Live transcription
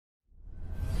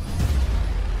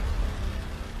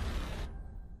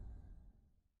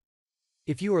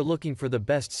If you are looking for the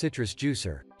best citrus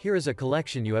juicer, here is a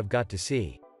collection you have got to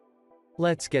see.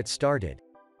 Let's get started.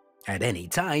 At any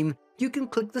time, you can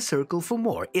click the circle for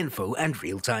more info and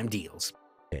real-time deals.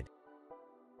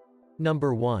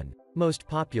 Number 1. Most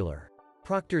popular.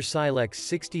 Proctor Silex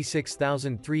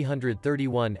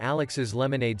 66331 Alex's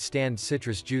Lemonade Stand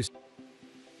Citrus Juice.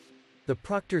 The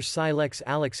Proctor Silex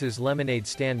Alex's Lemonade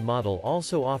Stand model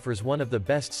also offers one of the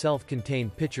best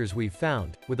self-contained pitchers we've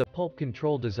found, with a pulp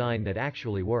control design that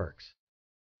actually works.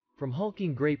 From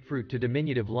hulking grapefruit to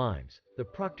diminutive limes, the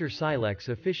Proctor Silex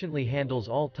efficiently handles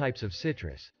all types of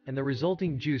citrus, and the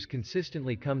resulting juice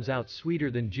consistently comes out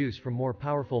sweeter than juice from more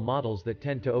powerful models that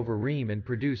tend to overream and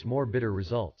produce more bitter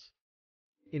results.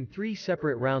 In 3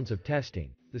 separate rounds of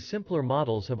testing, the simpler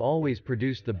models have always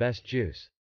produced the best juice.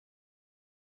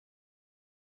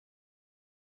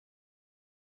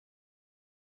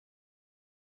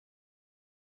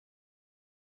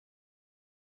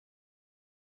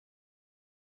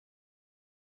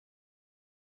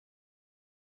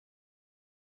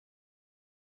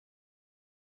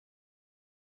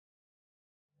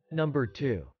 Number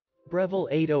 2. Breville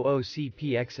 800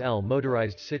 CPXL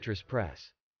Motorized Citrus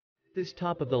Press. This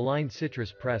top-of-the-line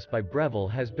citrus press by Breville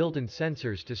has built-in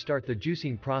sensors to start the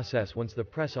juicing process once the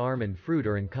press arm and fruit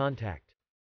are in contact.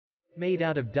 Made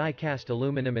out of die-cast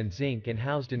aluminum and zinc and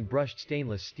housed in brushed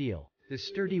stainless steel, this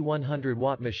sturdy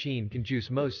 100-watt machine can juice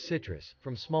most citrus,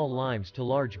 from small limes to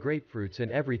large grapefruits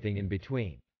and everything in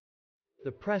between.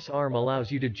 The press arm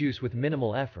allows you to juice with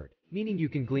minimal effort, meaning you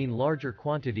can glean larger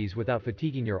quantities without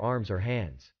fatiguing your arms or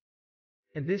hands.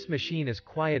 And this machine is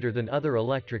quieter than other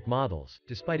electric models,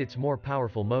 despite its more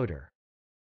powerful motor.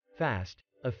 Fast,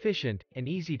 efficient, and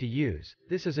easy to use,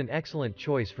 this is an excellent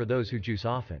choice for those who juice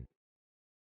often.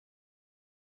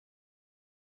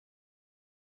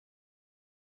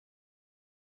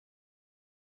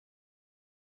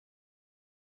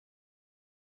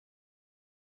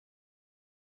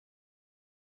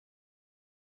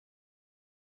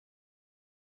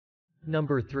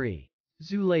 Number 3.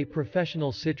 Zulay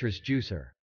Professional Citrus Juicer.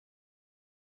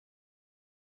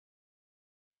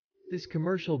 This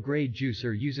commercial-grade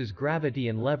juicer uses gravity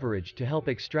and leverage to help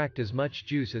extract as much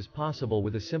juice as possible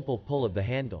with a simple pull of the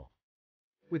handle.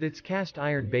 With its cast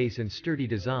iron base and sturdy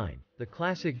design, the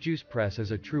classic juice press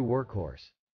is a true workhorse.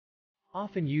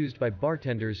 Often used by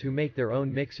bartenders who make their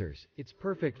own mixers, it's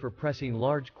perfect for pressing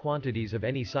large quantities of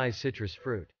any size citrus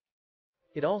fruit.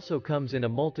 It also comes in a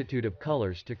multitude of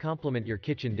colors to complement your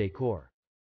kitchen decor.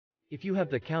 If you have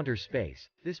the counter space,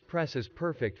 this press is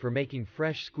perfect for making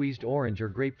fresh squeezed orange or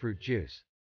grapefruit juice.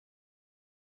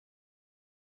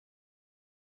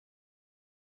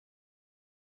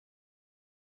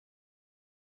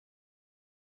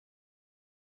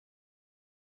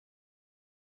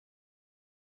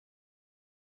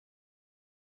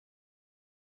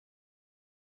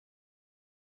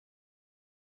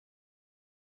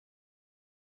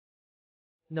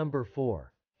 Number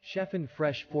 4.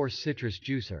 FreshForce Citrus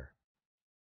Juicer.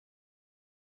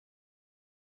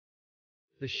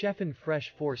 The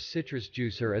FreshForce Citrus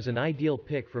Juicer is an ideal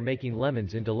pick for making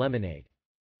lemons into lemonade.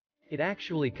 It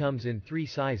actually comes in 3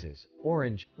 sizes: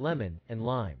 orange, lemon, and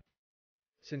lime.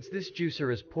 Since this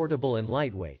juicer is portable and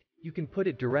lightweight, you can put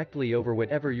it directly over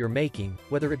whatever you're making,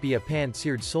 whether it be a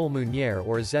pan-seared sole meuniere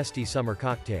or a zesty summer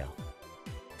cocktail.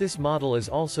 This model is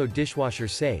also dishwasher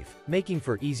safe, making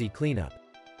for easy cleanup.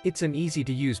 It's an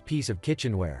easy-to-use piece of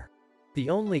kitchenware.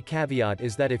 The only caveat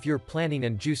is that if you're planning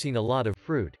on juicing a lot of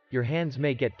fruit, your hands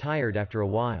may get tired after a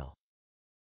while.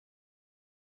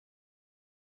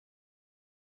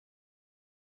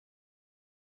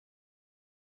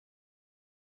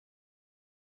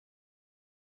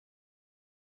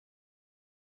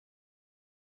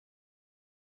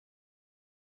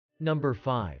 Number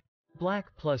 5.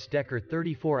 BLACK+DECKER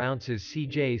 34 ounces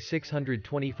CJ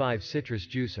 625 Citrus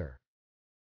Juicer.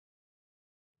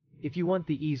 If you want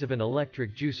the ease of an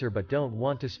electric juicer but don't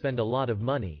want to spend a lot of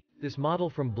money, this model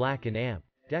from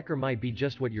BLACK+DECKER might be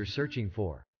just what you're searching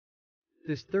for.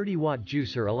 This 30-watt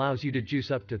juicer allows you to juice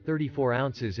up to 34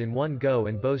 ounces in one go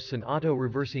and boasts an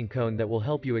auto-reversing cone that will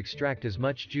help you extract as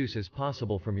much juice as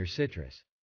possible from your citrus.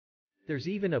 There's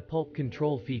even a pulp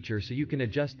control feature so you can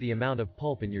adjust the amount of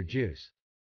pulp in your juice.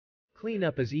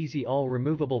 Cleanup is easy. All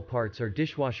removable parts are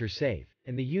dishwasher safe,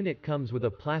 and the unit comes with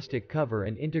a plastic cover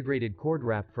and integrated cord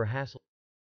wrap for hassle.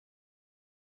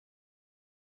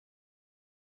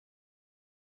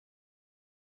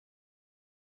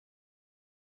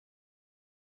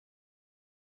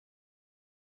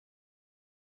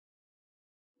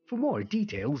 For more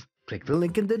details, click the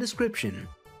link in the description.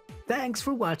 Thanks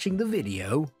for watching the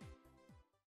video.